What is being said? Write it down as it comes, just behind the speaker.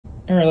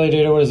All right, Lady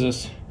Data, what is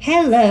this?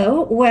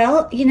 Hello.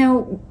 Well,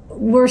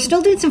 we're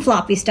still doing some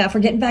floppy stuff. We're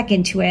getting back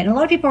into it. And a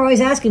lot of people are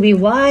always asking me,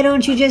 why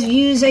don't you just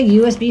use a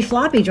USB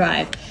floppy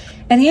drive?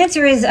 And the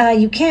answer is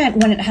you can't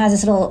when it has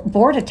this little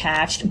board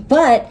attached.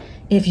 But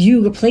if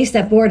you replace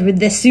that board with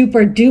this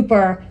super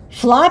duper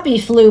floppy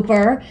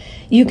flooper,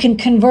 you can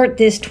convert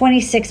this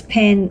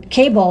 26-pin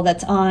cable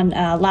that's on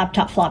a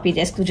laptop floppy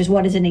disk, which is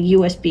what is in a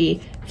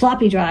USB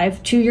floppy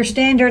drive, to your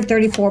standard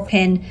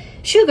 34-pin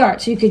shoe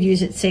guard. So you could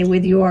use it, say,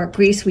 with your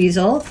Grease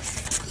Weasel.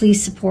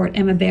 Please support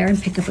Emma Bear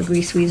and pick up a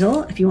Grease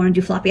Weasel if you want to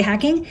do floppy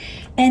hacking.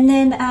 And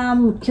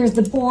then here's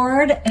the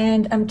board,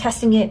 and I'm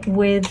testing it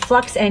with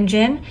Flux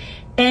Engine,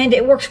 and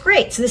it works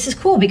great. So this is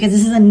cool because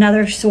this is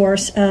another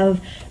source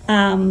of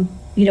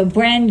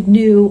brand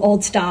new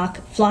old stock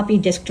floppy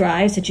disk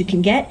drives that you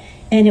can get,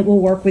 and it will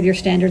work with your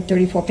standard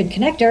 34-pin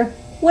connector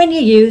when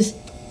you use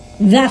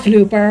the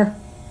flooper.